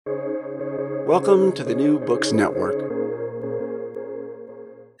Welcome to the New Books Network.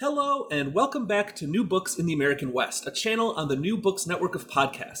 Hello, and welcome back to New Books in the American West, a channel on the New Books Network of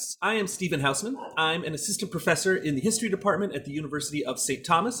podcasts. I am Stephen Hausman. I'm an assistant professor in the history department at the University of St.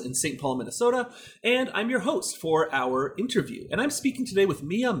 Thomas in St. Paul, Minnesota, and I'm your host for our interview. And I'm speaking today with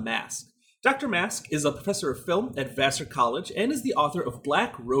Mia Mask. Dr. Mask is a professor of film at Vassar College and is the author of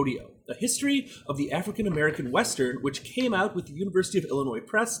Black Rodeo, a history of the African-American Western, which came out with the University of Illinois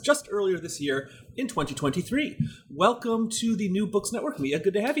Press just earlier this year in 2023. Welcome to the New Books Network, Mia.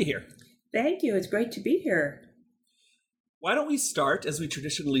 Good to have you here. Thank you. It's great to be here. Why don't we start, as we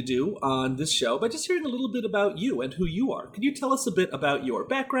traditionally do on this show, by just hearing a little bit about you and who you are. Could you tell us a bit about your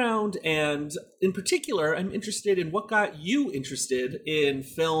background? And in particular, I'm interested in what got you interested in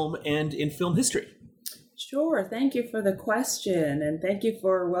film and in film history. Sure. Thank you for the question, and thank you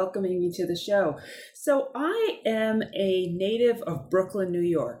for welcoming me to the show. So I am a native of Brooklyn, New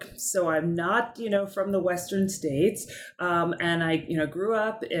York. So I'm not, from the Western states, and I, grew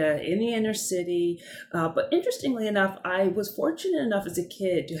up in the inner city. But interestingly enough, I was fortunate enough as a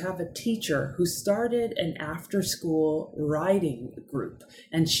kid to have a teacher who started an after-school riding group,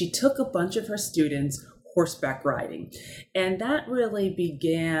 and she took a bunch of her students horseback riding. And that really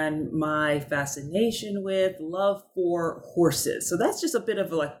began my fascination with love for horses. So that's just a bit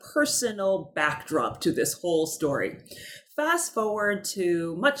of a personal backdrop to this whole story. Fast forward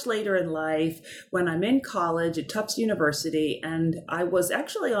to much later in life when I'm in college at Tufts University, and I was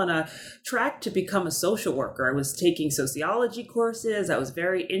actually on a track to become a social worker. I was taking sociology courses. I was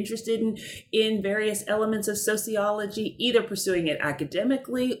very interested in various elements of sociology, either pursuing it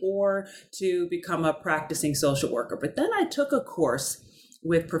academically or to become a practicing social worker. But then I took a course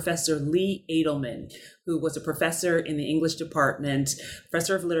with Professor Lee Edelman, who was a professor in the English department,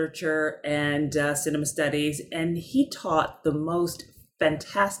 professor of literature and cinema studies, and he taught the most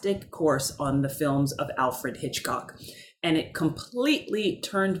fantastic course on the films of Alfred Hitchcock. And it completely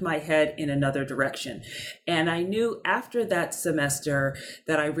turned my head in another direction. And I knew after that semester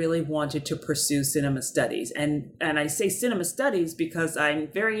that I really wanted to pursue cinema studies. And I say cinema studies because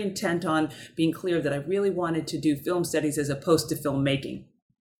I'm very intent on being clear that I really wanted to do film studies as opposed to filmmaking.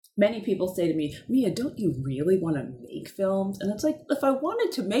 Many people say to me, Mia, don't you really want to make films? And it's like, if I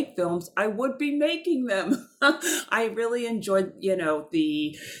wanted to make films, I would be making them. I really enjoyed,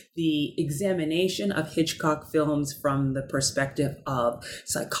 the examination of Hitchcock films from the perspective of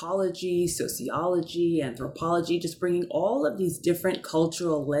psychology, sociology, anthropology, just bringing all of these different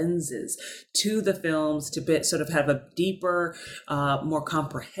cultural lenses to the films to sort of have a deeper, more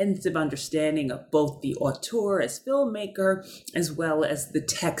comprehensive understanding of both the auteur as filmmaker, as well as the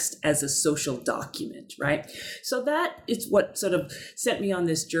text as a social document, right? So that is what sort of sent me on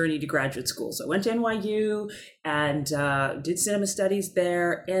this journey to graduate school. So I went to NYU and did cinema studies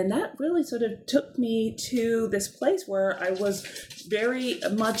there. And that really sort of took me to this place where I was very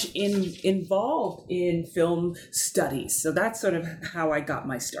much involved in film studies. So that's sort of how I got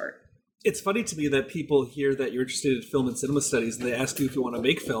my start. It's funny to me that people hear that you're interested in film and cinema studies and they ask you if you want to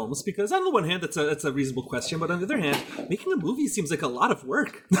make films, because on the one hand, that's a reasonable question, but on the other hand, making a movie seems like a lot of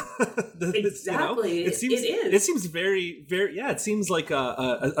work. Exactly. It is. It seems very, very, it seems like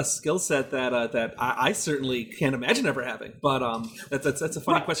a skill set that I certainly can't imagine ever having, but that's a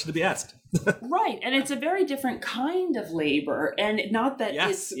funny question to be asked. Right. And it's a very different kind of labor, and not that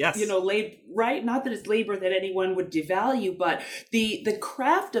it's, right? Not that it's labor that anyone would devalue, but the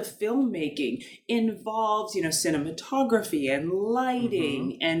craft of filmmaking involves, cinematography and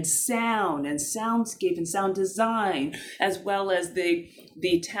lighting and sound and soundscape and sound design, as well as the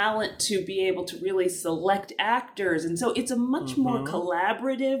talent to be able to really select actors. And so it's a much more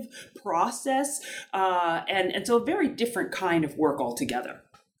collaborative process, and so a very different kind of work altogether.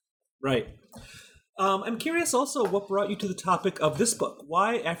 Right. I'm curious also what brought you to the topic of this book.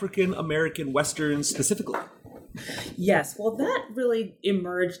 Why African-American Westerns specifically? Yes, well, that really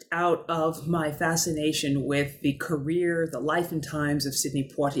emerged out of my fascination with the career, the life and times of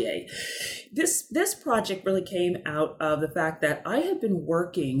Sidney Poitier. This project really came out of the fact that I had been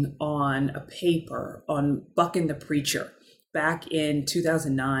working on a paper on Buck and the Preacher back in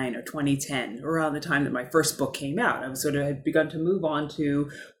 2009 or 2010, around the time that my first book came out. I had begun to move on to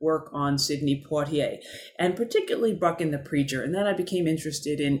work on Sidney Poitier, and particularly Buck and the Preacher. And then I became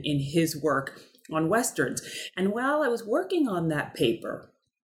interested in his work on Westerns. And while I was working on that paper,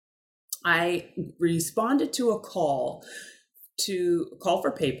 I responded to a call to call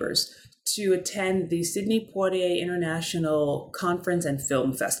for papers to attend the Sidney Poitier International Conference and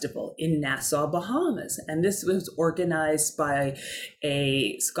Film Festival in Nassau, Bahamas. And this was organized by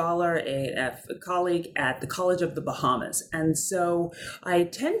a scholar, a colleague at the College of the Bahamas. And so I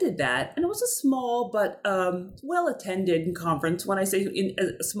attended that, and it was a small but well-attended conference. When I say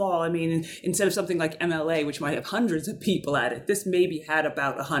small, I mean instead of something like MLA, which might have hundreds of people at it, this maybe had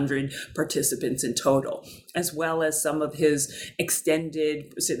about 100 participants in total, as well as some of his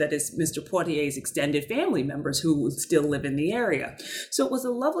extended, so that is Mr. Poitier's extended family members who still live in the area. So it was a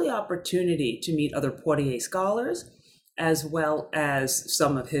lovely opportunity to meet other Poitier scholars, as well as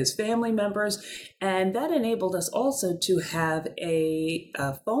some of his family members. And that enabled us also to have a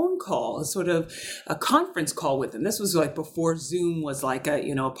phone call, a sort of a conference call with him. This was like before Zoom was like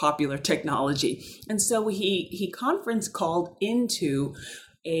a popular technology. And so he conference called into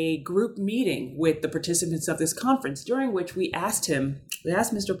a group meeting with the participants of this conference, during which we asked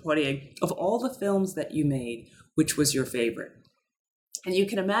Mr. Poitier, of all the films that you made, which was your favorite? And you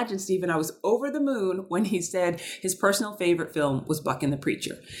can imagine, Stephen, I was over the moon when he said his personal favorite film was Buck and the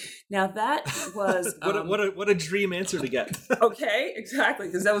Preacher. Now that was what a dream answer to get. Okay, exactly,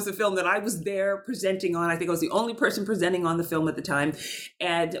 because that was the film that I was there presenting on. I think I was the only person presenting on the film at the time,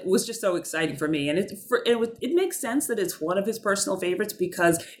 and it was just so exciting for me. And it makes sense that it's one of his personal favorites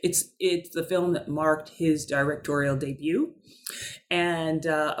because it's the film that marked his directorial debut, and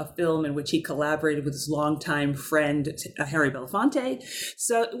a film in which he collaborated with his longtime friend Harry Belafonte.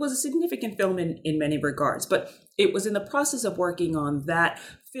 So it was a significant film in many regards. But it was in the process of working on that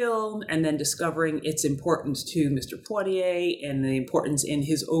film and then discovering its importance to Mr. Poitier and the importance in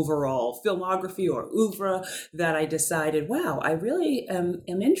his overall filmography or oeuvre that I decided, wow, I really am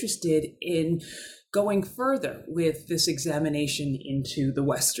interested in going further with this examination into the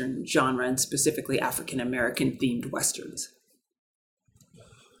Western genre and specifically African-American themed Westerns.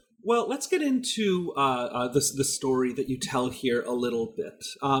 Well, let's get into the story that you tell here a little bit.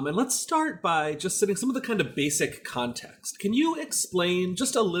 And let's start by just setting some of the kind of basic context. Can you explain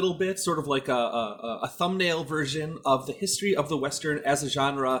just a little bit, sort of like a thumbnail version of the history of the Western as a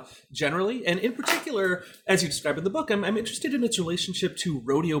genre generally? And in particular, as you describe in the book, I'm interested in its relationship to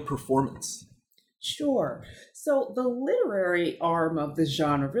rodeo performance. Sure. So the literary arm of the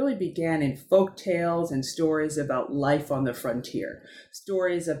genre really began in folk tales and stories about life on the frontier.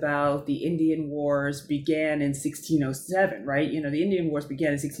 Stories about the Indian Wars began in 1607, right? The Indian Wars began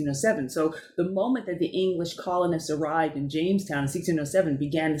in 1607. So the moment that the English colonists arrived in Jamestown in 1607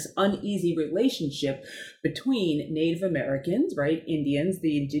 began this uneasy relationship between Native Americans, right? Indians,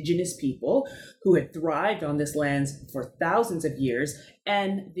 the indigenous people who had thrived on this land for thousands of years,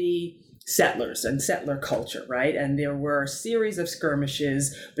 and the settlers and settler culture, right? And there were a series of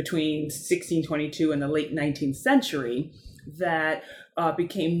skirmishes between 1622 and the late 19th century that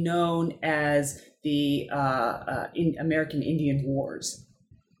became known as the American Indian Wars.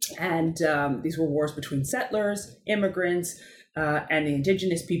 And these were wars between settlers, immigrants, and the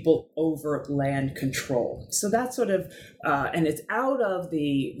indigenous people over land control. So that's sort of, and it's out of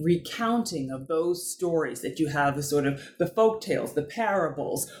the recounting of those stories that you have the sort of the folk tales, the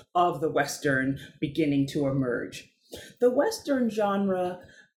parables of the Western beginning to emerge. The Western genre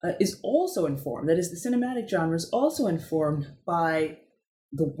is also informed, that is, the cinematic genre is also informed by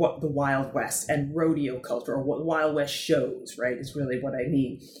the Wild West and rodeo culture, or what Wild West shows, right, is really what I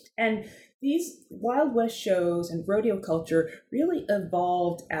mean. And these Wild West shows and rodeo culture really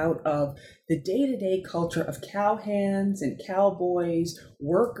evolved out of the day-to-day culture of cowhands and cowboys,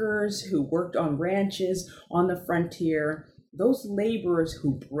 workers who worked on ranches on the frontier, those laborers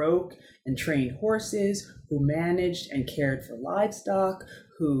who broke and trained horses, who managed and cared for livestock,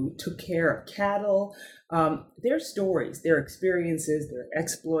 who took care of cattle. Their stories, their experiences, their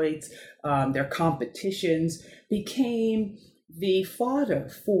exploits, their competitions became the fodder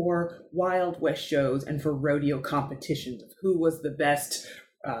for Wild West shows and for rodeo competitions of who was the best,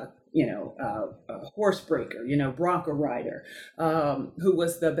 horse breaker, bronco rider, who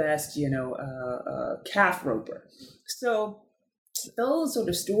was the best, calf roper. So those sort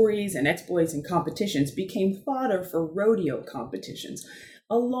of stories and exploits and competitions became fodder for rodeo competitions,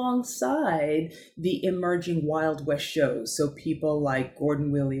 alongside the emerging Wild West shows. So people like Gordon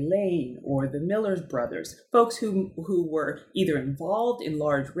Willie Lane or the Millers Brothers, folks who were either involved in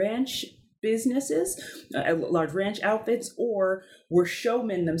large ranch businesses, large ranch outfits, or were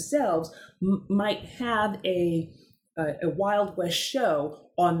showmen themselves, might have a a Wild West show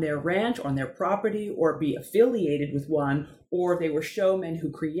on their ranch, on their property, or be affiliated with one, or they were showmen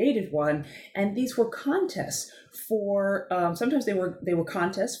who created one. And these were contests for, sometimes they were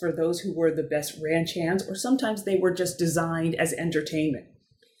contests for those who were the best ranch hands, or sometimes they were just designed as entertainment.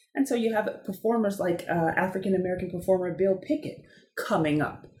 And so you have performers like African-American performer Bill Pickett coming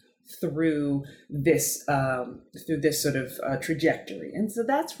up through this sort of trajectory. And so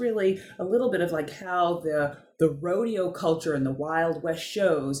that's really a little bit of like how the rodeo culture and the Wild West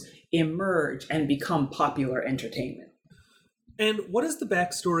shows emerge and become popular entertainment. And what is the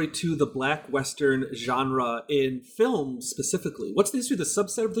backstory to the Black Western genre in film specifically? What's the history of the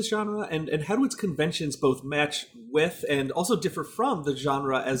subset of the genre, and how do its conventions both match with and also differ from the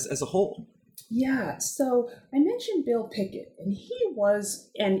genre as a whole? Yeah, so I mentioned Bill Pickett, and he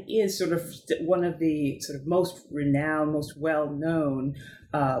was and is sort of one of the sort of most renowned, most well-known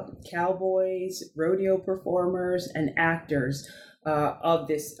cowboys, rodeo performers, and actors of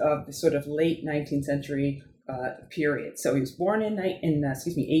the sort of late 19th century period. So he was born in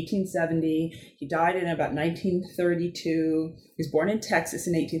 1870. He died in about 1932. He was born in Texas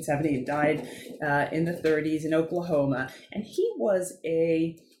in 1870 and died in the 30s in Oklahoma. And he was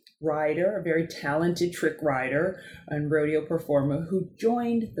a rider, a very talented trick rider and rodeo performer who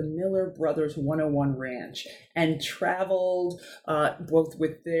joined the Miller Brothers 101 Ranch and traveled both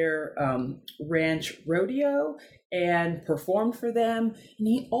with their ranch rodeo and performed for them. And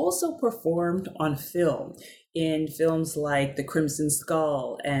he also performed on film in films like The Crimson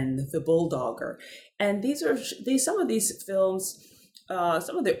Skull and The Bulldogger. And some of these films,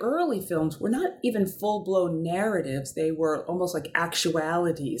 some of the early films were not even full-blown narratives. They were almost like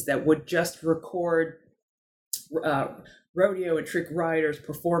actualities that would just record rodeo and trick riders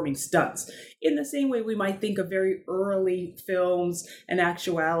performing stunts. In the same way we might think of very early films and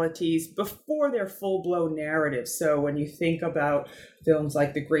actualities before they're full-blown narratives. So when you think about films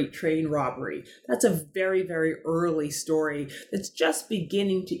like The Great Train Robbery, that's a very, very early story that's just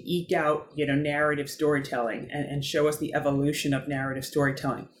beginning to eke out, narrative storytelling and show us the evolution of narrative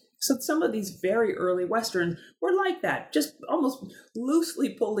storytelling. So some of these very early Westerns were like that, just almost loosely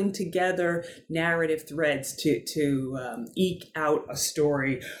pulling together narrative threads to eke out a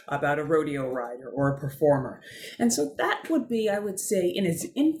story about a rodeo rider or a performer. And so that would be, I would say, in its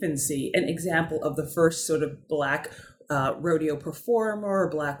infancy, an example of the first sort of Black rodeo performer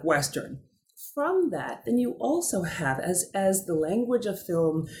or Black Western. From that, then you also have, as the language of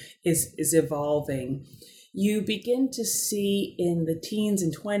film is evolving, you begin to see in the teens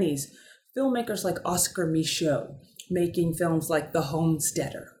and 20s filmmakers like Oscar Micheaux making films like The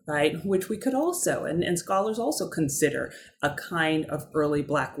Homesteader, right? Which we could also, and scholars also consider a kind of early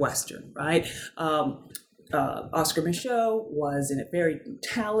Black Western, right? Oscar Micheaux was a very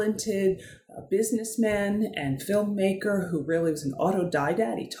talented businessman and filmmaker who really was an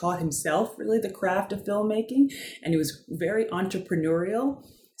autodidact. He taught himself really the craft of filmmaking, and he was very entrepreneurial,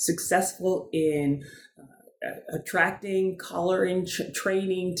 successful in attracting, collaring,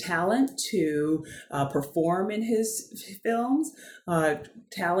 training talent to perform in his films,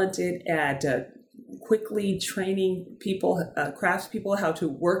 talented at quickly training people, craftspeople, how to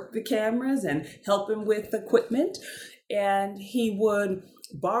work the cameras and help him with equipment. And he would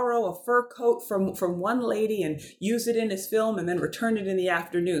borrow a fur coat from one lady and use it in his film and then return it in the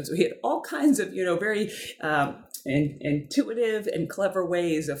afternoon. So he had all kinds of, very intuitive and clever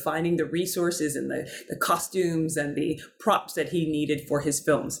ways of finding the resources and the costumes and the props that he needed for his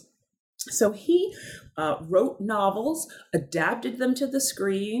films. So he wrote novels, adapted them to the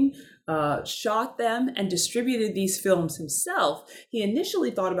screen, shot them, and distributed these films himself. He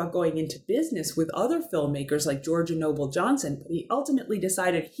initially thought about going into business with other filmmakers like George and Noble Johnson, but he ultimately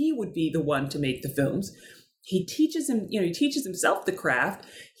decided he would be the one to make the films. He teaches himself the craft.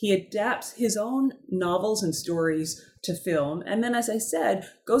 He adapts his own novels and stories to film. And then, as I said,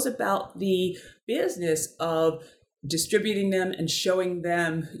 goes about the business of distributing them and showing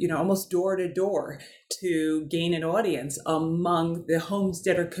them, almost door to door to gain an audience among the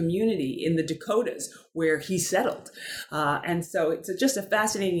homesteader community in the Dakotas where he settled. And so it's just a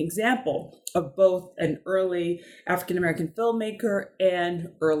fascinating example of both an early African-American filmmaker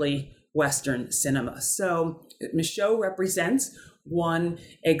and early Western cinema. So Micheaux represents one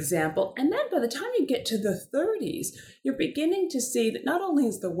example. And then by the time you get to the 30s, you're beginning to see that not only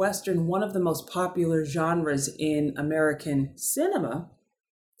is the Western one of the most popular genres in American cinema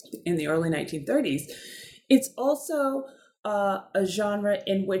in the early 1930s, it's also a genre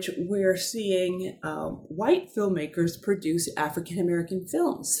in which we're seeing white filmmakers produce African-American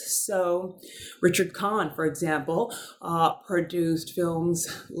films. So Richard Kahn, for example, produced films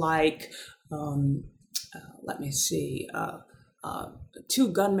like let me see. Two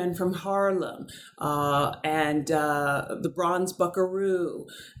Gunmen from Harlem, and the Bronze Buckaroo,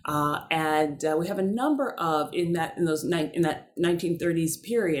 and we have a number of in that 1930s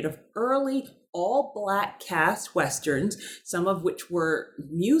period of early all-black cast westerns, some of which were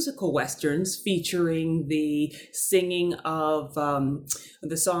musical westerns featuring the singing of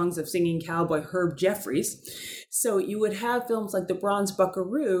the songs of singing cowboy Herb Jeffries. So you would have films like The Bronze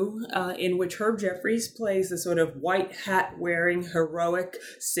Buckaroo, in which Herb Jeffries plays the sort of white hat wearing heroic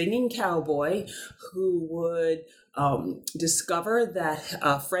singing cowboy who would discover that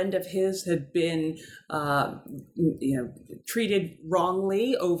a friend of his had been, treated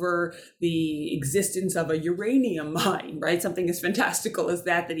wrongly over the existence of a uranium mine, right? Something as fantastical as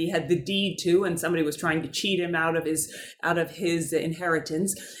that he had the deed to, and somebody was trying to cheat him out of his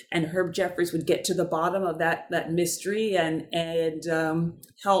inheritance. And Herb Jeffries would get to the bottom of that mystery and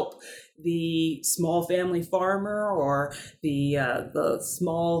help the small family farmer or the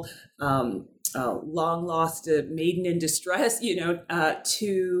small long lost maiden in distress,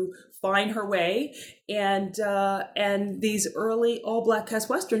 to find her way. And these early all black cast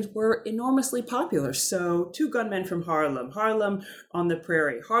westerns were enormously popular. So Two Gunmen from Harlem, Harlem on the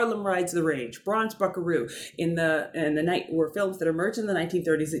Prairie, Harlem Rides the Range, Bronze Buckaroo in the night were films that emerged in the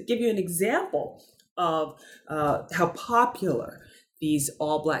 1930s that give you an example of how popular these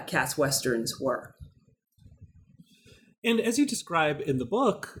all black cast westerns were. And as you describe in the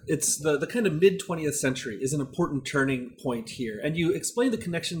book, it's the kind of mid-20th century is an important turning point here. And you explain the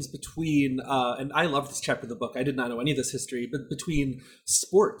connections between, and I love this chapter of the book, I did not know any of this history, but between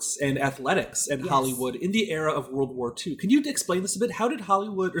sports and athletics and Hollywood in the era of World War II. Can you explain this a bit? How did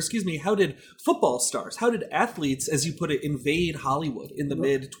how did football stars, how did athletes, as you put it, invade Hollywood in the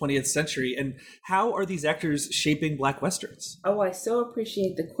mid-20th century? And how are these actors shaping Black Westerns? Oh, I so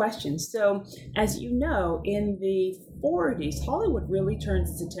appreciate the question. So, as you know, in the 40s, Hollywood really turns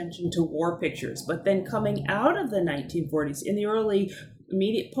its attention to war pictures. But then coming out of the 1940s, in the early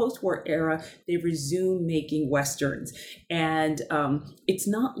immediate post-war era, they resume making Westerns. And it's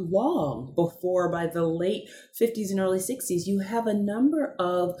not long before, by the late 50s and early 60s, you have a number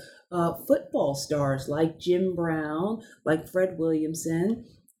of football stars like Jim Brown, like Fred Williamson,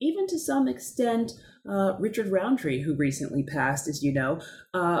 even to some extent, Richard Roundtree, who recently passed, as you know,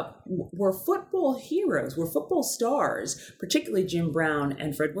 were football heroes, were football stars, particularly Jim Brown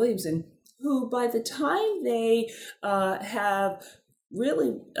and Fred Williamson, who by the time they have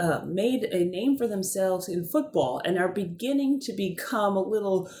really made a name for themselves in football and are beginning to become a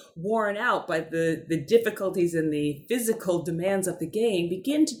little worn out by the difficulties and the physical demands of the game,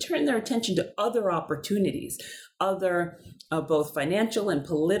 begin to turn their attention to other opportunities, other both financial and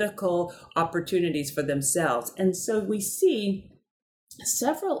political opportunities for themselves. And so we see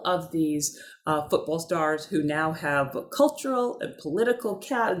several of these football stars who now have cultural and political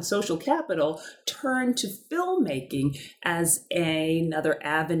and social capital turn to filmmaking as another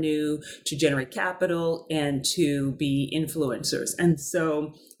avenue to generate capital and to be influencers. And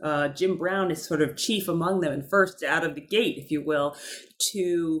so Jim Brown is sort of chief among them and first out of the gate, if you will,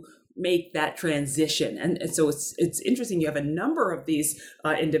 to make that transition. And so it's interesting. You have a number of these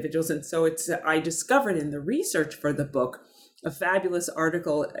individuals. And so I discovered in the research for the book a fabulous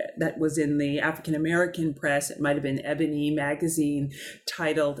article that was in the African American press. It might have been Ebony magazine,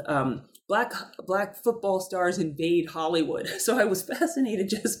 titled Black Football Stars Invade Hollywood. So I was fascinated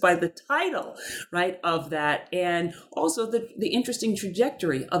just by the title, right, of that, and also the interesting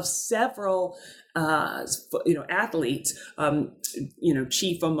trajectory of several athletes,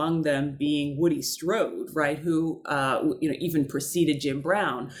 chief among them being Woody Strode, right, who even preceded Jim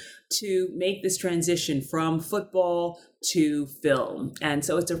Brown, to make this transition from football to film. And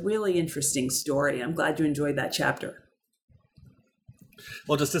so it's a really interesting story. I'm glad you enjoyed that chapter.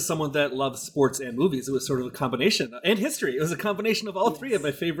 Well, just as someone that loves sports and movies, it was sort of a combination, and history. It was a combination of all three of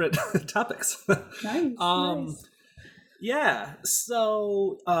my favorite topics. Nice. Yeah,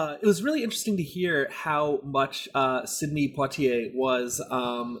 so it was really interesting to hear how much Sidney Poitier was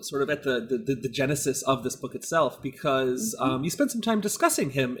sort of at the genesis of this book itself, because you spent some time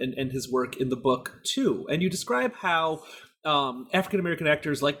discussing him and his work in the book too, and you describe how African-American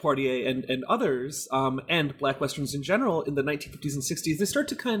actors like Poitier and others, and Black Westerns in general in the 1950s and 60s, they start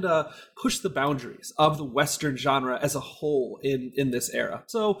to kind of push the boundaries of the Western genre as a whole in this era.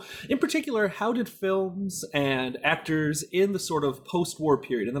 So in particular, how did films and actors in the sort of post-war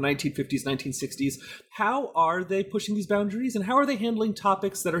period in the 1950s, 1960s, how are they pushing these boundaries, and how are they handling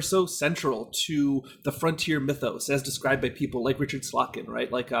topics that are so central to the frontier mythos as described by people like Richard Slotkin,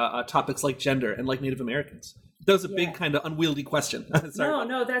 right? Like topics like gender and like Native Americans? That was a big kind of unwieldy question. Sorry.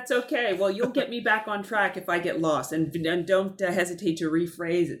 No, that's okay. Well, you'll get me back on track if I get lost, and don't hesitate to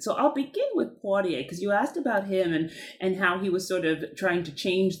rephrase it. So I'll begin with Poitier, because you asked about him and how he was sort of trying to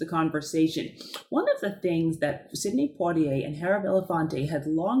change the conversation. One of the things that Sidney Poitier and Harry Belafonte had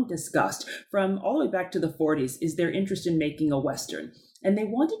long discussed from all the way back to the 40s is their interest in making a Western. And they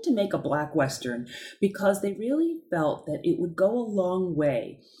wanted to make a Black Western because they really felt that it would go a long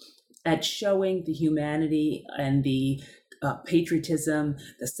way at showing the humanity and the patriotism,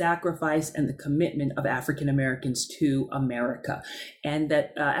 the sacrifice, and the commitment of African Americans to America. And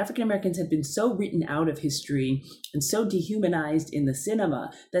that African Americans had been so written out of history and so dehumanized in the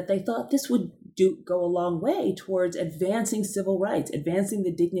cinema that they thought this would go a long way towards advancing civil rights, advancing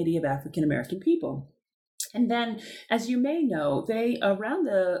the dignity of African American people. And then, as you may know, they, around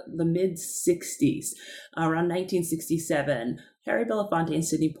the mid-60s, around 1967, Harry Belafonte and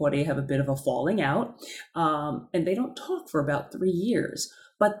Sidney Poitier have a bit of a falling out, and they don't talk for about 3 years,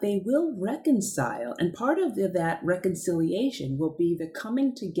 but they will reconcile. And part of that reconciliation will be the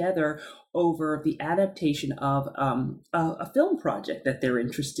coming together over the adaptation of a film project that they're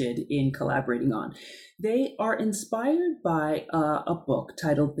interested in collaborating on. They are inspired by a book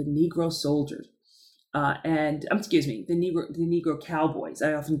titled The Negro Soldiers. The Negro Cowboys.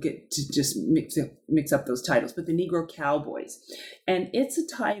 I often get to just mix up those titles, but the Negro Cowboys. And it's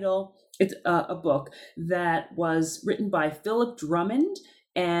a book that was written by Philip Drummond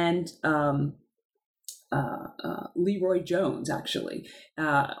and Leroy Jones, actually,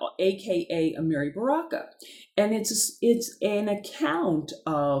 aka Amiri Baraka. And it's an account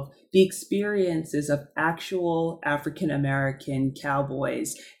of the experiences of actual African American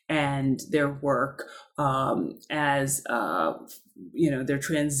cowboys and their work as their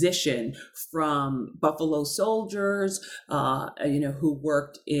transition from Buffalo Soldiers, who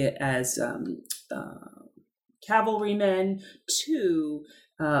worked as cavalrymen, to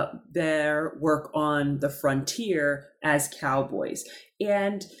their work on the frontier as cowboys.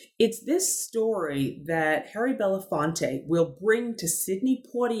 And it's this story that Harry Belafonte will bring to Sidney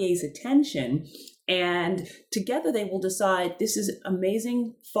Poitier's attention, and together they will decide this is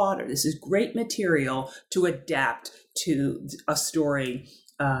amazing fodder, this is great material to adapt to a story,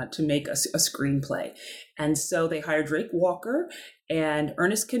 to make a screenplay. And so they hire Drake Walker and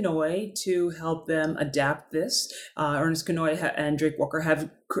Ernest Kenoy to help them adapt this. Ernest Kenoy and Drake Walker have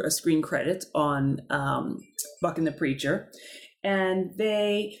screen credits on Buck and the Preacher. And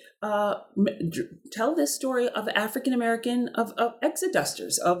they tell this story of African American, of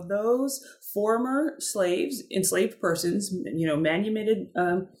exodusters, of those former slaves, enslaved persons, manumitted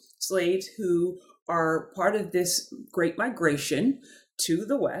slaves who are part of this great migration to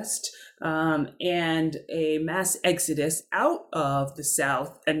the West, and a mass exodus out of the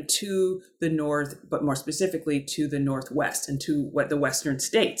South and to the North, but more specifically to the Northwest and to the Western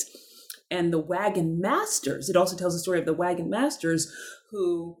states. And the wagon masters, it also tells the story of the wagon masters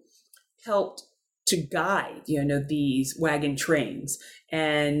who helped to guide, these wagon trains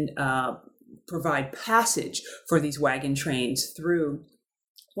and provide passage for these wagon trains through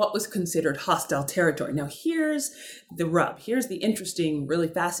what was considered hostile territory. Now, here's the rub. Here's the interesting, really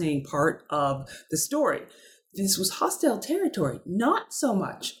fascinating part of the story. This was hostile territory, not so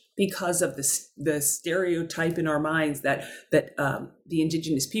much because of the stereotype in our minds that the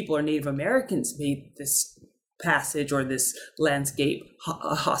indigenous people or Native Americans made this passage or this landscape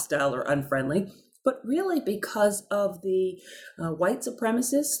hostile or unfriendly, but really because of the white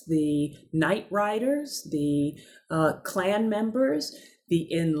supremacists, the night riders, the Klan members, the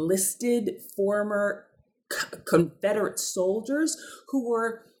enlisted former Confederate soldiers who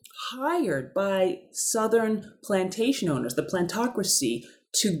were hired by Southern plantation owners, the plantocracy,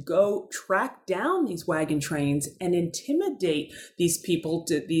 to go track down these wagon trains and intimidate these people,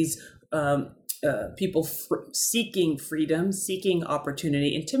 people seeking freedom, seeking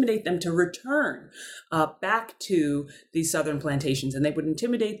opportunity, intimidate them to return back to these Southern plantations. And they would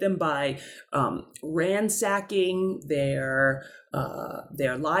intimidate them by ransacking their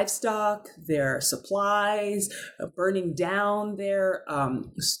livestock, their supplies, burning down their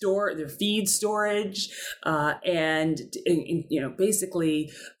their feed storage, and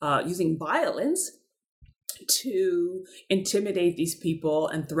basically using violence to intimidate these people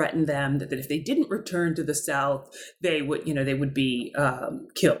and threaten them that if they didn't return to the South, they would be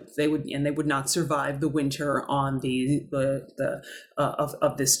killed. They would not survive the winter on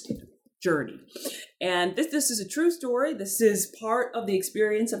of this journey. And this is a true story. This is part of the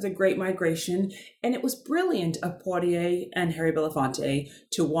experience of the Great Migration. And it was brilliant of Poitier and Harry Belafonte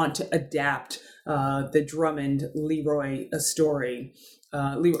to want to adapt the Drummond Leroy story,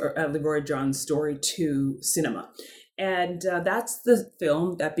 Leroy John's story to cinema. And that's the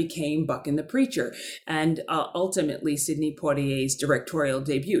film that became Buck and the Preacher, and ultimately Sidney Poitier's directorial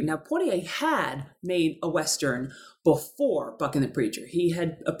debut. Now, Poitier had made a Western before Buck and the Preacher. He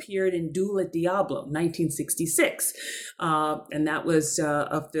had appeared in Duel at Diablo, 1966, and that was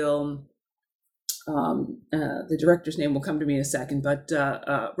a film. The director's name will come to me in a second, but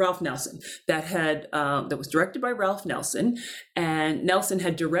Ralph Nelson, that was directed by Ralph Nelson, and Nelson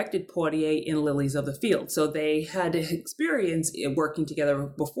had directed Poitier in Lilies of the Field, so they had experience in working together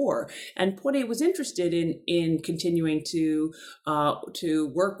before, and Poitier was interested in continuing to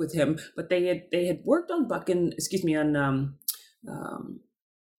work with him, but they had worked on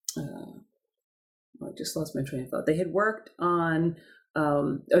I just lost my train of thought. They had worked on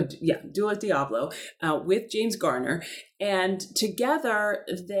Duel at Diablo with James Garner, and together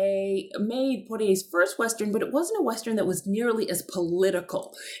they made Poitier's first Western, but it wasn't a Western that was nearly as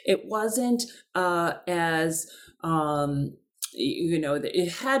political. It wasn't as it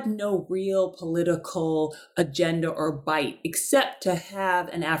had no real political agenda or bite, except to have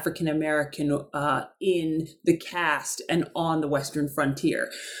an African American in the cast and on the Western frontier.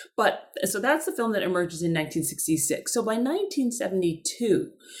 So that's the film that emerges in 1966. So by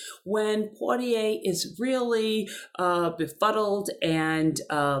 1972, when Poitier is really befuddled and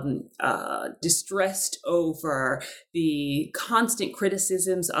distressed over the constant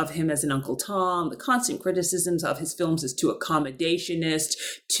criticisms of him as an Uncle Tom, the constant criticisms of his films as too accommodationist,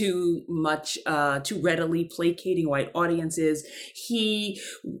 too readily placating white audiences, he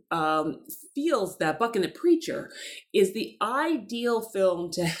feels that Buck and the Preacher is the ideal film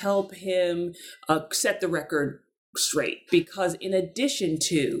to help him set the record straight, because in addition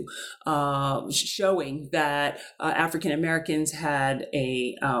to showing that African Americans had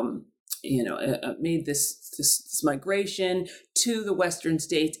made this migration to the Western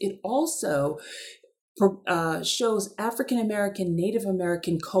states, it also shows African American, Native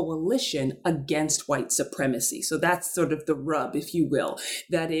American coalition against white supremacy. So that's sort of the rub, if you will.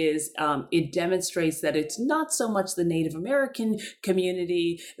 That is, it demonstrates that it's not so much the Native American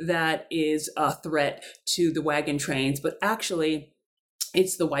community that is a threat to the wagon trains, but actually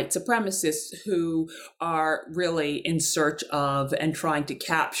it's the white supremacists who are really in search of and trying to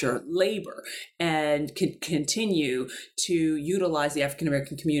capture labor and continue to utilize the African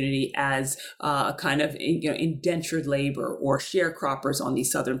American community as a kind of indentured labor or sharecroppers on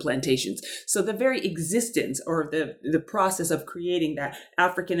these southern plantations. So the very existence or the process of creating that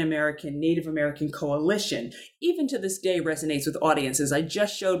African American, Native American coalition, even to this day, resonates with audiences. I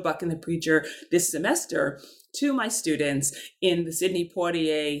just showed Buck and the Preacher this semester to my students in the Sidney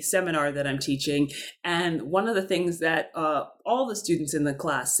Poitier seminar that I'm teaching. And one of the things that all the students in the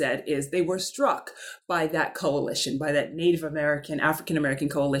class said is they were struck by that coalition, by that Native American, African American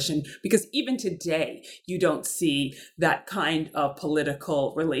coalition, because even today, you don't see that kind of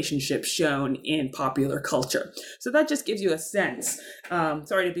political relationship shown in popular culture. So that just gives you a sense,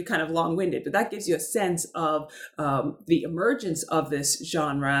 sorry to be kind of long-winded, but that gives you a sense of the emergence of this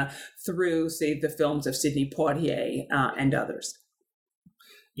genre through, say, the films of Sidney Poitier and others.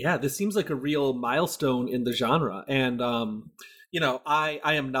 Yeah, this seems like a real milestone in the genre, and I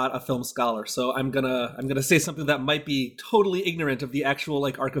am not a film scholar, so I'm gonna say something that might be totally ignorant of the actual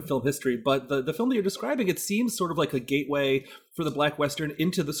arc of film history. But the film that you're describing, it seems sort of like a gateway for the Black Western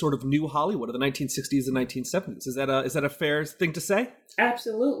into the sort of new Hollywood of the 1960s and 1970s. Is that a fair thing to say?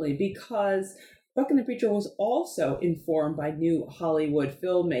 Absolutely, because Buck and the Preacher was also informed by new Hollywood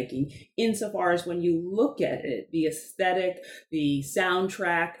filmmaking, insofar as when you look at it, the aesthetic, the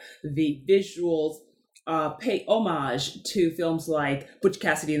soundtrack, the visuals pay homage to films like Butch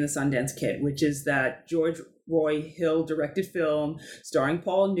Cassidy and the Sundance Kid, which is that George Roy Hill directed film starring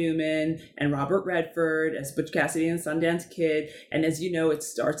Paul Newman and Robert Redford as Butch Cassidy and the Sundance Kid. And as you know, it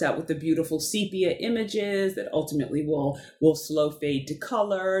starts out with the beautiful sepia images that ultimately will slow fade to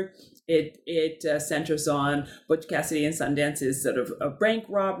color. It centers on Butch Cassidy and Sundance's sort of bank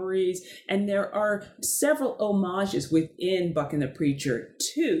robberies. And there are several homages within Buck and the Preacher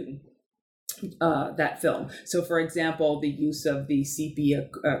to that film. So, for example, the use of the sepia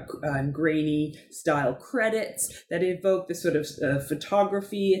and grainy style credits that evoke the sort of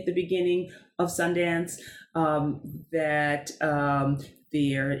photography at the beginning of Sundance,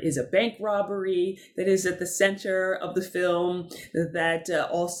 There is a bank robbery that is at the center of the film that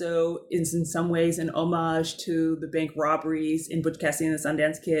also is in some ways an homage to the bank robberies in Butch Cassidy and the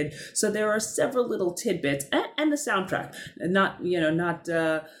Sundance Kid. So there are several little tidbits, and the soundtrack, not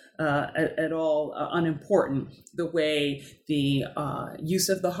at all unimportant. The way the use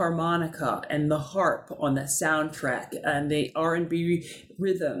of the harmonica and the harp on the soundtrack and the R&B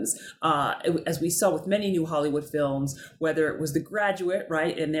rhythms, as we saw with many new Hollywood films, whether it was The Graduate,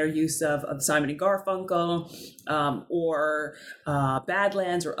 right, and their use of Simon and Garfunkel, or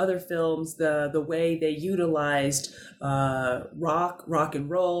Badlands or other films, the way they utilized rock and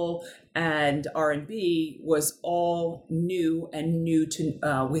roll and R&B was all new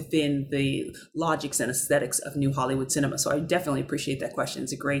to within the logics and aesthetics of new Hollywood cinema. So I definitely appreciate that question.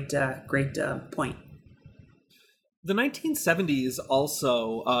 It's a great point. The 1970s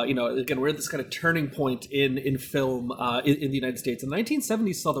also, again, we're at this kind of turning point in film in the United States. The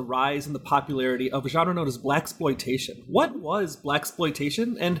 1970s saw the rise in the popularity of a genre known as blaxploitation. What was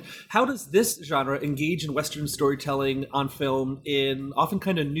blaxploitation, and how does this genre engage in Western storytelling on film in often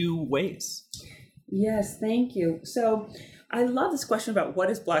kind of new ways? Yes, thank you. So I love this question about what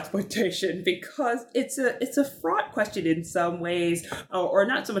is blaxploitation, because it's a fraught question in some ways, or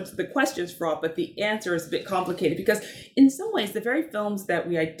not so much the question is fraught, but the answer is a bit complicated, because in some ways the very films that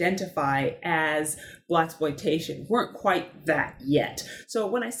we identify as blaxploitation weren't quite that yet. So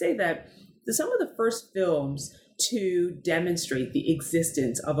when I say that, some of the first films to demonstrate the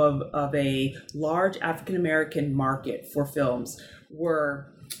existence of a large African American market for films were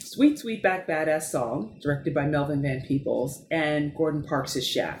Sweet Sweetback Badass Song, directed by Melvin Van Peebles, and Gordon Parks'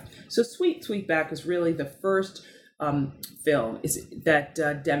 Shaft. So Sweet Sweetback was really the first film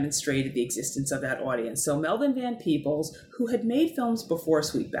that demonstrated the existence of that audience. So Melvin Van Peebles, who had made films before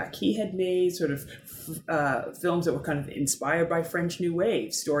Sweetback, he had made sort of films that were kind of inspired by French New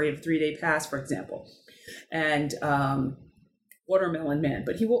Wave, Story of a 3-Day Pass, for example, and Watermelon Man.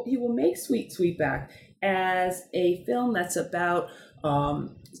 But he will make Sweet Sweetback as a film that's about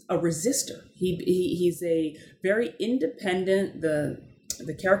a resistor. He's a very independent, the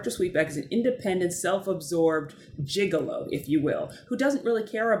character Sweetback is an independent, self-absorbed gigolo, if you will, who doesn't really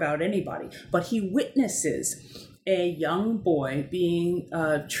care about anybody, but he witnesses a young boy being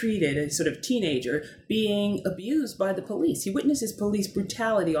treated, a sort of teenager, being abused by the police. He witnesses police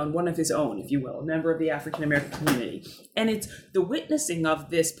brutality on one of his own, if you will, a member of the African American community. And it's the witnessing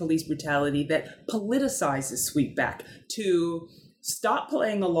of this police brutality that politicizes Sweetback to stop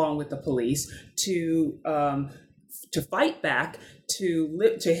playing along with the police, to fight back, to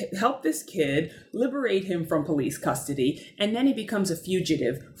help this kid, liberate him from police custody, and then he becomes a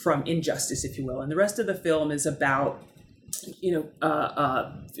fugitive from injustice, if you will. And the rest of the film is about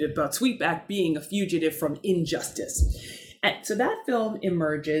Sweetback being a fugitive from injustice. And so that film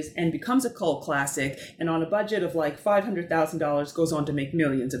emerges and becomes a cult classic, and on a budget of like $500,000 goes on to make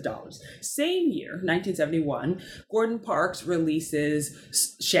millions of dollars. Same year, 1971, Gordon Parks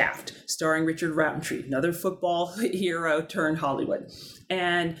releases Shaft, starring Richard Roundtree, another football hero turned Hollywood.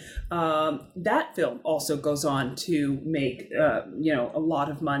 And that film also goes on to make a lot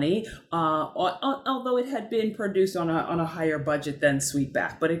of money, although it had been produced on a higher budget than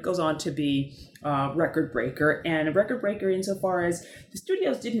Sweetback. But it goes on to be record breaker, and a record breaker insofar as the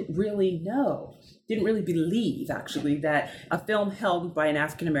studios didn't really believe actually that a film helmed by an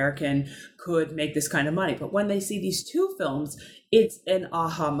African American could make this kind of money. But when they see these two films, it's an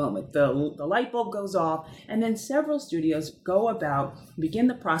aha moment. The light bulb goes off, and then several studios begin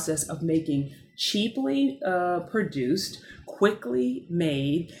the process of making cheaply produced, quickly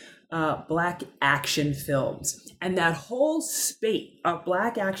made Black action films. And that whole spate of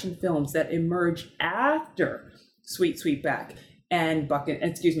Black action films that emerge after Sweet Sweetback and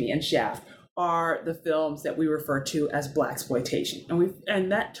Shaft are the films that we refer to as blaxploitation.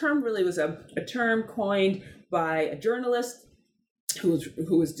 And that term really was a term coined by a journalist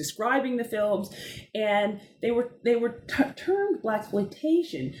who was describing the films, and they were termed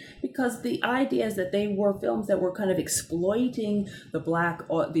blaxploitation because the idea is that they were films that were kind of exploiting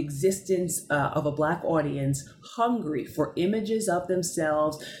the existence of a Black audience sungry for images of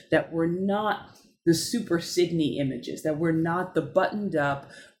themselves that were not the super Sydney images, that were not the buttoned up,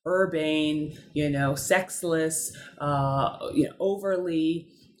 urbane, sexless, overly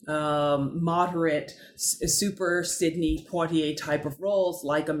moderate, super Sidney Poitier type of roles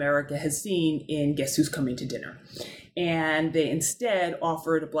like America has seen in Guess Who's Coming to Dinner. And they instead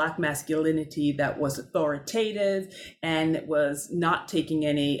offered a Black masculinity that was authoritative and was not taking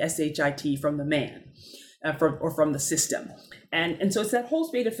any shit from the man from the system. And so it's that whole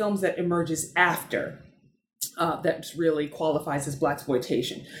spate of films that emerges after that really qualifies as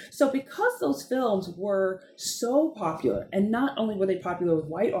blaxploitation. So because those films were so popular, and not only were they popular with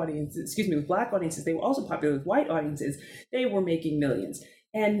white audiences, with black audiences, they were also popular with white audiences, they were making millions.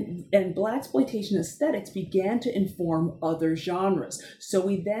 And blaxploitation aesthetics began to inform other genres. So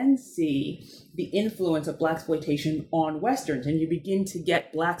we then see the influence of blaxploitation on Westerns, and you begin to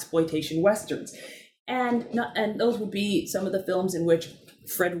get blaxploitation Westerns. And those would be some of the films in which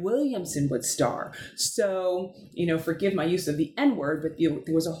Fred Williamson would star. So, forgive my use of the N-word, but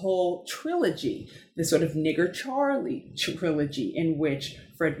there was a whole trilogy, the sort of Nigger Charlie trilogy, in which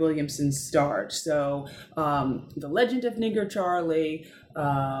Fred Williamson starred. So, The Legend of Nigger Charlie,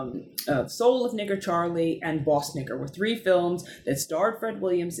 Soul of Nigger Charlie, and Boss Nigger were 3 films that starred Fred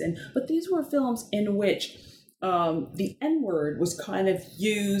Williamson. But these were films in which the N-word was kind of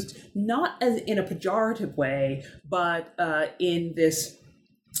used not as in a pejorative way, but in this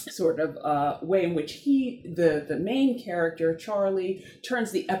sort of way in which the main character, Charlie,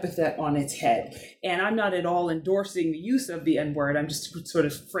 turns the epithet on its head. And I'm not at all endorsing the use of the N-word, I'm just sort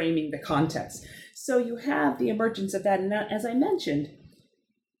of framing the context. So you have the emergence of that, and as I mentioned,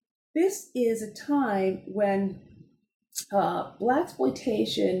 this is a time when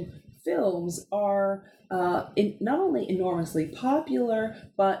blaxploitation films are not only enormously popular,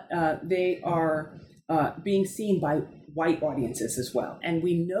 but they are being seen by white audiences as well. And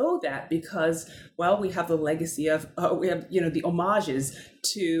we know that because, we have the legacy of, we have, the homages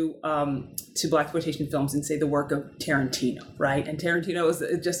to blaxploitation films and, say, the work of Tarantino, right? And Tarantino is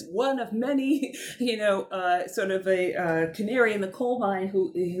just one of many, sort of a canary in the coal mine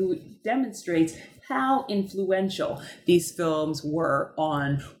who demonstrates how influential these films were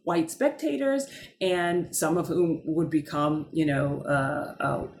on white spectators, and some of whom would become,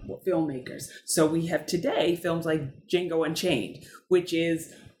 filmmakers. So we have today films like Django Unchained, which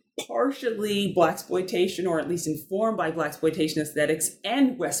is partially blaxploitation, or at least informed by blaxploitation aesthetics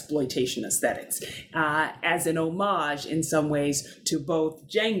and Westploitation aesthetics, as an homage in some ways to both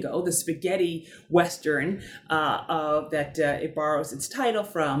Django, the spaghetti Western that it borrows its title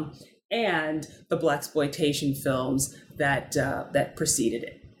from, and the blaxploitation films that preceded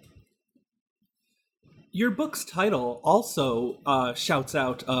it. Your book's title also shouts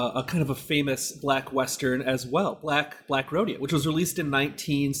out a kind of a famous black Western as well, Black Rodeo, which was released in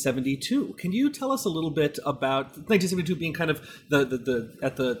 1972. Can you tell us a little bit about 1972 being kind of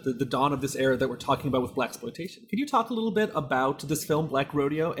the dawn of this era that we're talking about with blaxploitation? Can you talk a little bit about this film, Black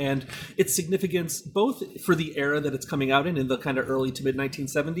Rodeo, and its significance both for the era that it's coming out in the kind of early to mid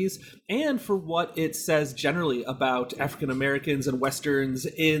 1970s, and for what it says generally about African Americans and Westerns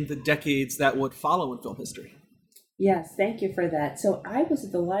in the decades that would follow in film history? Yes, thank you for that. So I was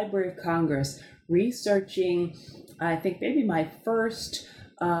at the Library of Congress researching, I think maybe my first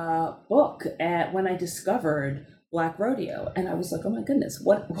book when I discovered Black Rodeo. And I was like, oh my goodness,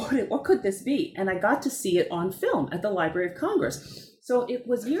 what could this be? And I got to see it on film at the Library of Congress. So it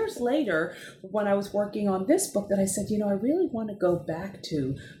was years later when I was working on this book that I said, I really want to go back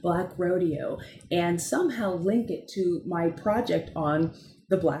to Black Rodeo and somehow link it to my project on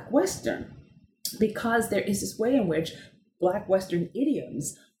the Black Western, because there is this way in which Black Western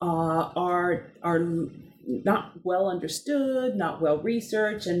idioms are not well understood, not well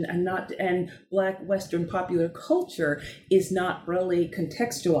researched, and Black Western popular culture is not really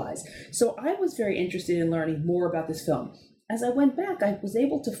contextualized. So I was very interested in learning more about this film. As I went back, I was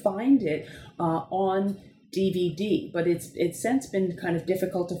able to find it on DVD, but it's since been kind of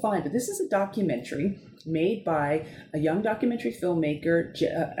difficult to find. But this is a documentary made by a young documentary filmmaker,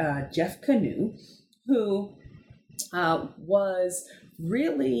 Jeff Canoe, who was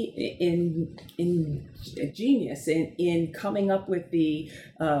really in genius in coming up with the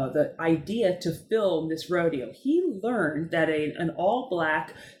idea to film this rodeo. He learned that an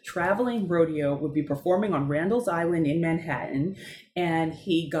all-black traveling rodeo would be performing on Randall's Island in Manhattan, and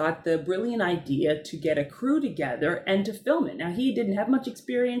he got the brilliant idea to get a crew together and to film it. Now, he didn't have much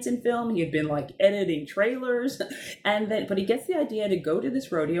experience in film. He had been editing trailers, but he gets the idea to go to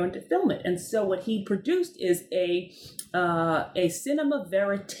this rodeo and to film it. And so what he produced is a cinema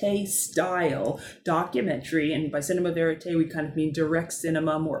verite style documentary. And by cinema verite, we kind of mean direct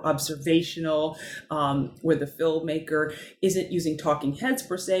cinema, more observational, where the filmmaker isn't using talking heads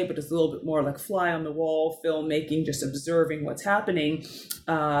per se, but it's a little bit more like fly on the wall filmmaking, just observing what's happening.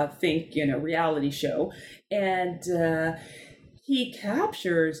 Think, reality show. And he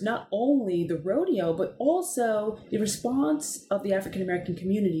captures not only the rodeo, but also the response of the African American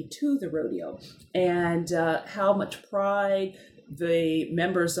community to the rodeo, and how much pride the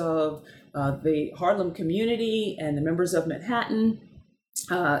members of the Harlem community and the members of Manhattan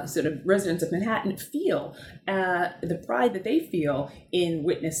sort of residents of Manhattan feel, the pride that they feel in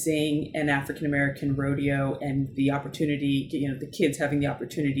witnessing an African-American rodeo and the opportunity, the kids having the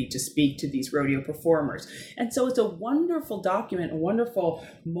opportunity to speak to these rodeo performers. And so it's a wonderful document, a wonderful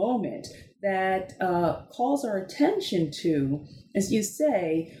moment that calls our attention to, as you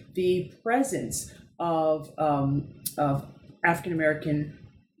say, the presence of African-American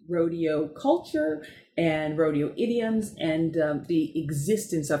rodeo culture and rodeo idioms and the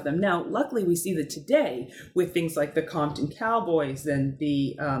existence of them. Now, luckily, we see that today with things like the Compton Cowboys and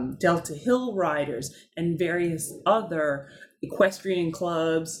the Delta Hill Riders and various other equestrian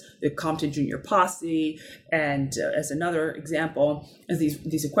clubs, the Compton Junior Posse, and as another example, as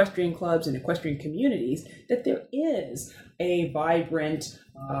these equestrian clubs and equestrian communities, that there is a vibrant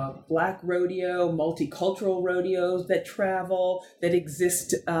Black rodeo, multicultural rodeos that travel, that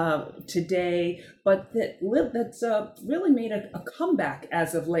exist today, but that's really made a comeback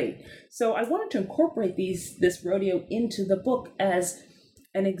as of late. So I wanted to incorporate this rodeo into the book as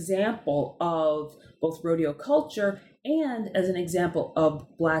an example of both rodeo culture and as an example of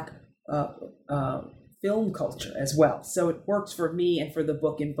Black film culture as well. So it works for me and for the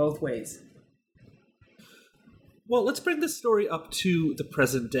book in both ways. Well, let's bring this story up to the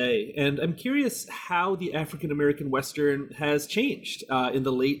present day. And I'm curious how the African-American Western has changed in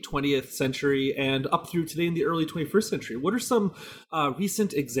the late 20th century and up through today in the early 21st century. What are some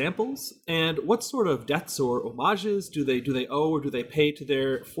recent examples? And what sort of debts or homages do they owe or do they pay to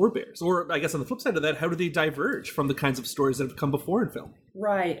their forebears? Or I guess on the flip side of that, how do they diverge from the kinds of stories that have come before in film?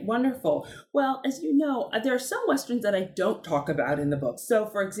 Right. Wonderful. Well, as you know, there are some Westerns that I don't talk about in the book. So,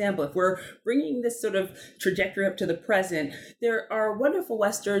 for example, if we're bringing this sort of trajectory up to the present, there are wonderful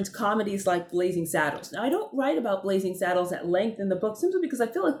Westerns, comedies like Blazing Saddles. Now, I don't write about Blazing Saddles at length in the book simply because I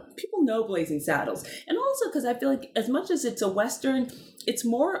feel like people know Blazing Saddles. And also because I feel like as much as it's a Western, it's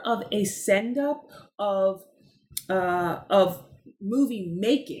more of a send-up of movie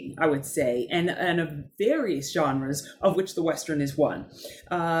making, I would say, and of various genres, of which the Western is one.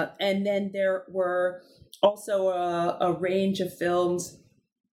 And then there were also a range of films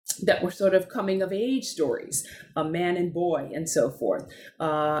that were sort of coming of age stories, A Man and Boy and so forth,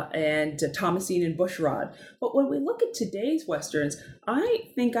 and Thomasine and Bushrod. But when we look at today's Westerns, I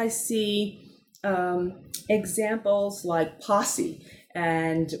think I see examples like Posse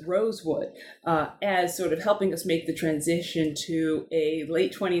and Rosewood as sort of helping us make the transition to a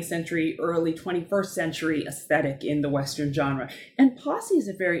late 20th century, early 21st century aesthetic in the Western genre. And Posse is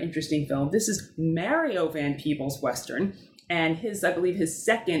a very interesting film. This is Mario Van Peebles' Western, and I believe his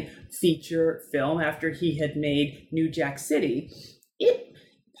second feature film after he had made New Jack City.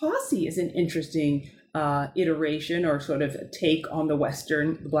 Posse is an interesting iteration or sort of a take on the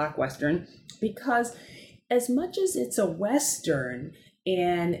Western, the Black Western, because as much as it's a Western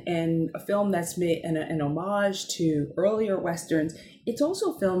and a film that's made an homage to earlier Westerns, it's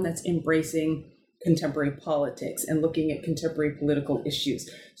also a film that's embracing contemporary politics and looking at contemporary political issues.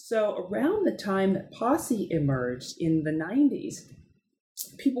 So around the time that Posse emerged in the 90s,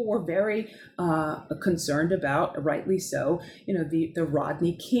 people were very concerned about, rightly so, the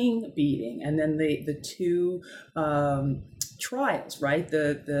Rodney King beating, and then the two trials, right?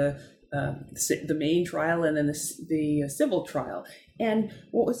 The main trial and then the civil trial. And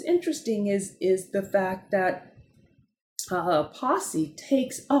what was interesting is the fact that Posse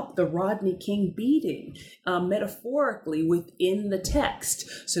takes up the Rodney King beating metaphorically within the text.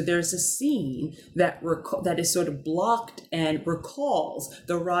 So there's a scene that is sort of blocked and recalls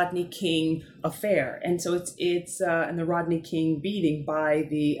the Rodney King affair, and so it's and the Rodney King beating by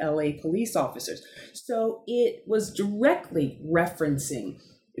the LA police officers. So it was directly referencing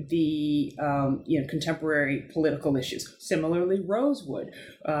the contemporary political issues. Similarly, Rosewood,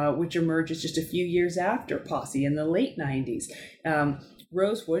 which emerges just a few years after Posse in the late 90s.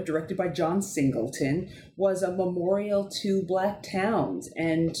 Rosewood, directed by John Singleton, was a memorial to Black towns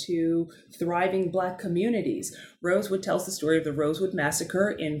and to thriving Black communities. Rosewood tells the story of the Rosewood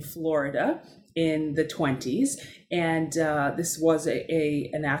Massacre in Florida in the 20s, and this was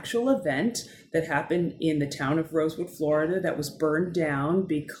an actual event that happened in the town of Rosewood, Florida, that was burned down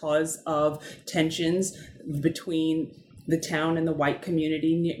because of tensions between the town and the white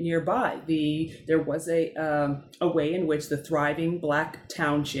community nearby. There was a way in which the thriving Black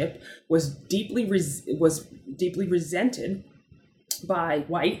township was deeply resented by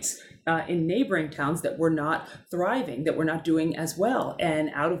whites in neighboring towns that were not thriving, that were not doing as well. And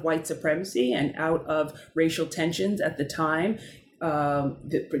out of white supremacy and out of racial tensions at the time,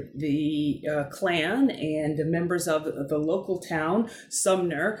 the Klan and the members of the local town,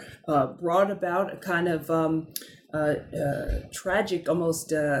 Sumner, brought about a kind of tragic, almost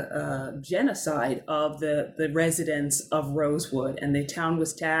genocide of the residents of Rosewood, and the town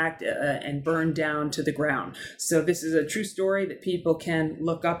was attacked and burned down to the ground. So this is a true story that people can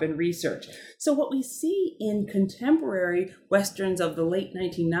look up and research. So what we see in contemporary Westerns of the late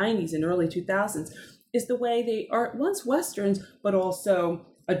 1990s and early 2000s is the way they are once Westerns, but also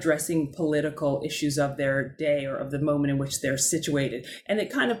addressing political issues of their day or of the moment in which they're situated. And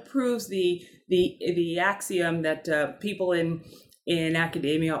it kind of proves the axiom that people in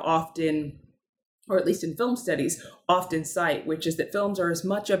academia often, or at least in film studies, often cite, which is that films are as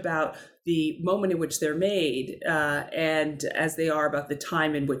much about the moment in which they're made and as they are about the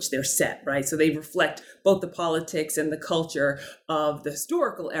time in which they're set, right? So they reflect both the politics and the culture of the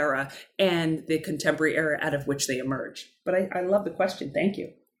historical era and the contemporary era out of which they emerge. But I love the question. Thank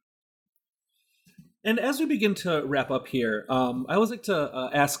you. And as we begin to wrap up here, I always like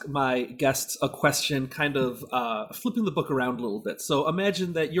to ask my guests a question, kind of flipping the book around a little bit. So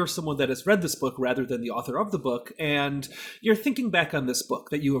imagine that you're someone that has read this book rather than the author of the book, and you're thinking back on this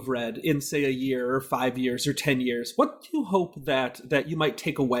book that you have read in, say, a year or 5 years or 10 years. What do you hope that you might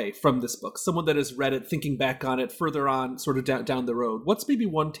take away from this book? Someone that has read it, thinking back on it further on, sort of down the road. What's maybe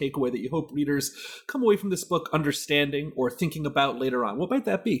one takeaway that you hope readers come away from this book understanding or thinking about later on? What might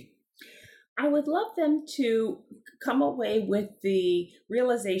that be? I would love them to come away with the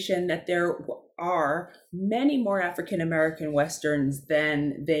realization that there are many more African American Westerns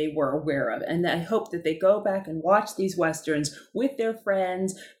than they were aware of. And I hope that they go back and watch these Westerns with their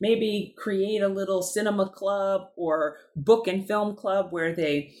friends, maybe create a little cinema club or book and film club where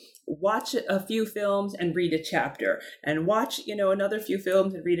they watch a few films and read a chapter, and watch, another few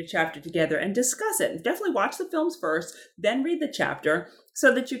films and read a chapter together and discuss it. And definitely watch the films first, then read the chapter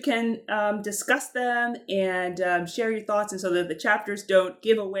so that you can discuss them and share your thoughts, and so that the chapters don't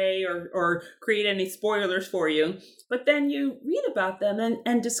give away or create any spoilers for you. But then you read about them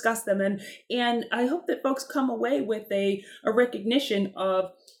and discuss them. And I hope that folks come away with a recognition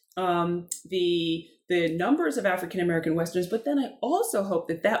of the numbers of African American Westerns, but then I also hope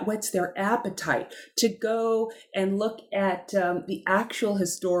that whets their appetite to go and look at the actual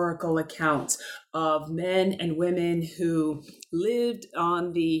historical accounts of men and women who lived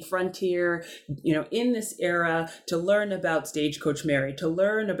on the frontier, in this era, to learn about Stagecoach Mary, to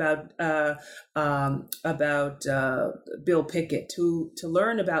learn about Bill Pickett, to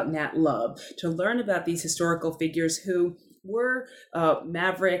learn about Nat Love, to learn about these historical figures who were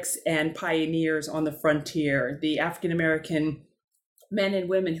mavericks and pioneers on the frontier, the African-American men and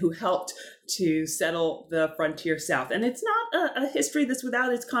women who helped to settle the frontier South. And it's not a history that's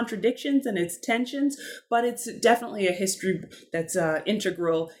without its contradictions and its tensions, but it's definitely a history that's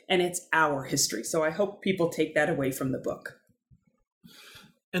integral, and it's our history. So I hope people take that away from the book.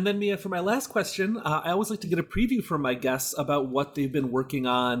 And then, Mia, for my last question, I always like to get a preview from my guests about what they've been working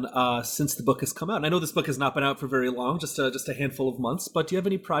on since the book has come out. And I know this book has not been out for very long, just a handful of months, but do you have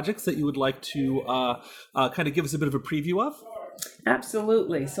any projects that you would like to kind of give us a bit of a preview of?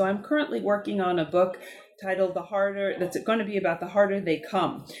 Absolutely. So I'm currently working on a book titled that's going to be about The Harder They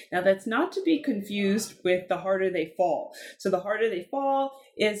Come. Now, that's not to be confused with The Harder They Fall. So The Harder They Fall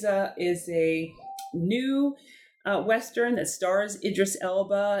is a new Western that stars Idris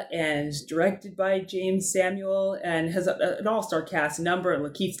Elba and is directed by James Samuel and has an all-star cast.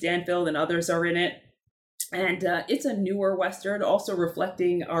 Lakeith Stanfield and others are in it. And it's a newer Western, also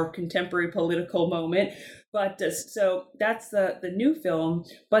reflecting our contemporary political moment. But so that's the new film.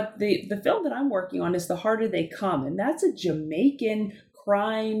 But the film that I'm working on is The Harder They Come. And that's a Jamaican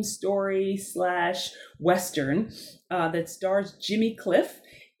crime story / Western that stars Jimmy Cliff,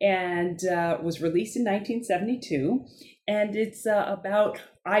 and was released in 1972. And it's about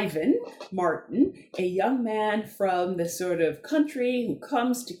Ivan Martin, a young man from the sort of country who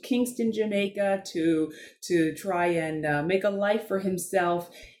comes to Kingston, Jamaica to try and make a life for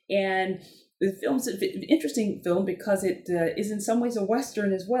himself. And the film's an interesting film because it is in some ways a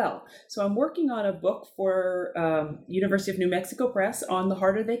Western as well. So I'm working on a book for University of New Mexico Press on The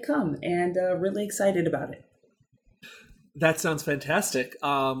Harder They Come, and really excited about it. That sounds fantastic.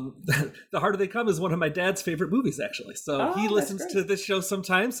 The Harder They Come is one of my dad's favorite movies, actually. So he listens to this show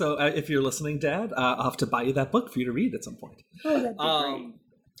sometimes. So if you're listening, Dad, I'll have to buy you that book for you to read at some point. Oh, that'd be great.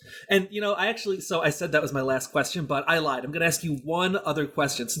 And, I said that was my last question, but I lied. I'm going to ask you one other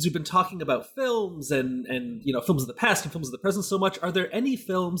question. Since we've been talking about films and films of the past and films of the present so much, are there any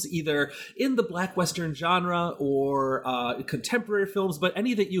films either in the Black Western genre or contemporary films, but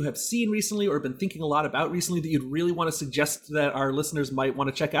any that you have seen recently or been thinking a lot about recently that you'd really want to suggest that our listeners might want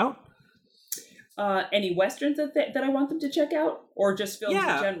to check out? Any Westerns that I want them to check out, or just films in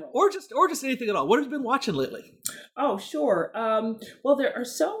general? or just anything at all. What have you been watching lately? Oh, sure. Well, there are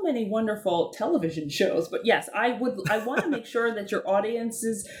so many wonderful television shows, but yes, I want to make sure that your audience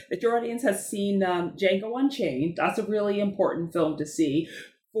has seen Django Unchained. That's a really important film to see,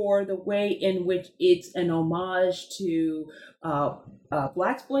 for the way in which it's an homage to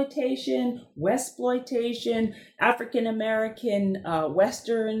blaxploitation, Westploitation, African American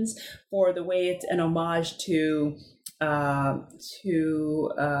Westerns, for the way it's an homage to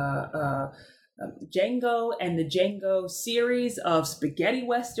Django and the Django series of spaghetti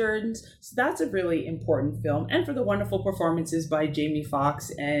westerns. So that's a really important film, and for the wonderful performances by Jamie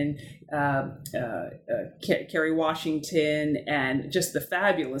Foxx and Kerry Washington, and just the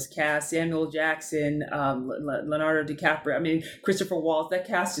fabulous cast: Samuel Jackson, Leonardo DiCaprio. I mean, Christopher Waltz. That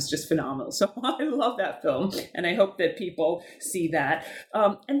cast is just phenomenal. So I love that film, and I hope that people see that.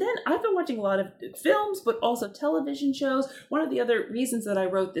 And then I've been watching a lot of films, but also television shows. One of the other reasons that I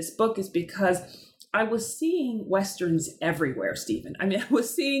wrote this book is because I was seeing Westerns everywhere, Stephen. I mean, I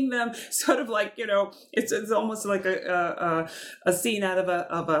was seeing them sort of like, it's almost like a scene out of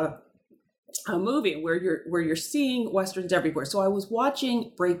a movie where you're seeing Westerns everywhere. So I was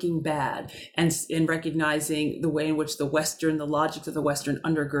watching Breaking Bad and recognizing the way in which the logics of the Western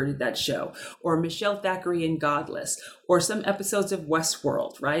undergirded that show, or Michelle Thackeray in Godless, or some episodes of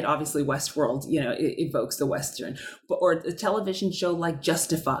Westworld, right? Obviously Westworld, it evokes the Western, or a television show like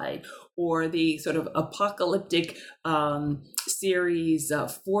Justified, or the sort of apocalyptic series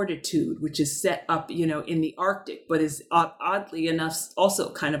Fortitude, which is set up, in the Arctic, but is oddly enough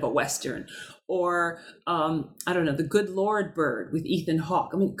also kind of a Western. Or, The Good Lord Bird with Ethan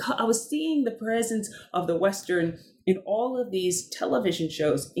Hawke. I mean, I was seeing the presence of the Western in all of these television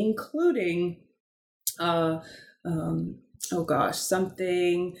shows, including, something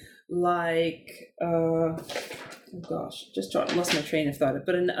like... lost my train of thought.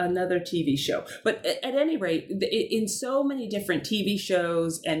 But another TV show. But at any rate, in so many different TV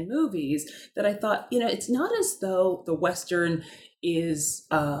shows and movies that I thought, it's not as though the Western is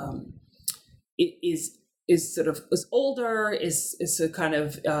older, is a kind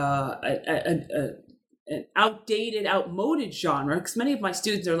of an outmoded genre, because many of my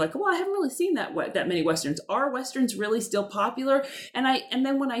students are like, well, I haven't really seen that many Westerns. Are Westerns really still popular? And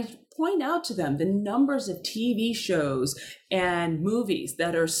then when I point out to them the numbers of TV shows and movies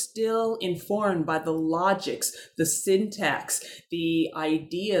that are still informed by the logics, the syntax, the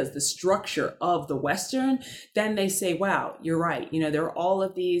ideas, the structure of the Western, then they say, wow, you're right. There are all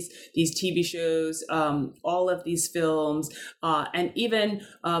of these TV shows, all of these films, and even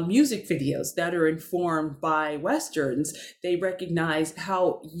music videos that are informed by Westerns. They recognize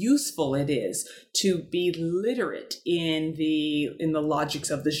how useful it is to be literate in the logics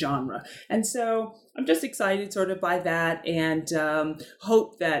of the genre. And so I'm just excited sort of by that, and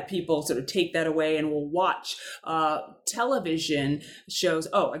hope that people sort of take that away and will watch television shows.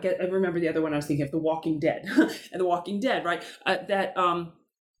 Oh, I remember the other one I was thinking of, The Walking Dead. And The Walking Dead, right?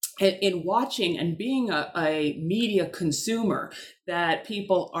 In watching and being a media consumer, that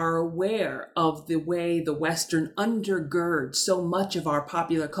people are aware of the way the Western undergirds so much of our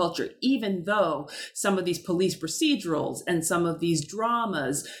popular culture, even though some of these police procedurals and some of these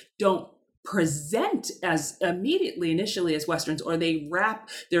dramas don't present as immediately initially as Westerns, or they wrap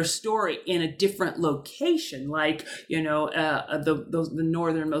their story in a different location, like the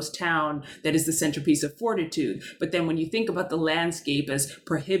northernmost town that is the centerpiece of Fortitude. But then when you think about the landscape as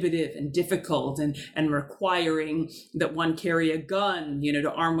prohibitive and difficult and requiring that one carry a gun,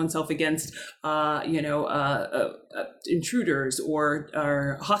 to arm oneself against intruders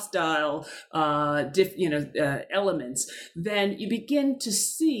or hostile elements, then you begin to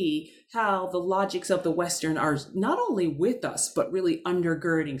see how the logics of the Western are not only with us, but really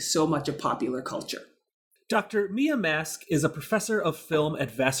undergirding so much of popular culture. Dr. Mia Mask is a professor of film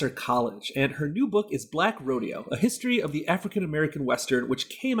at Vassar College, and her new book is Black Rodeo, A History of the African American Western, which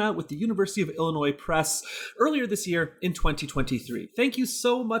came out with the University of Illinois Press earlier this year in 2023. Thank you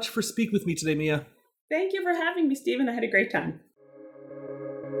so much for speaking with me today, Mia. Thank you for having me, Stephen. I had a great time.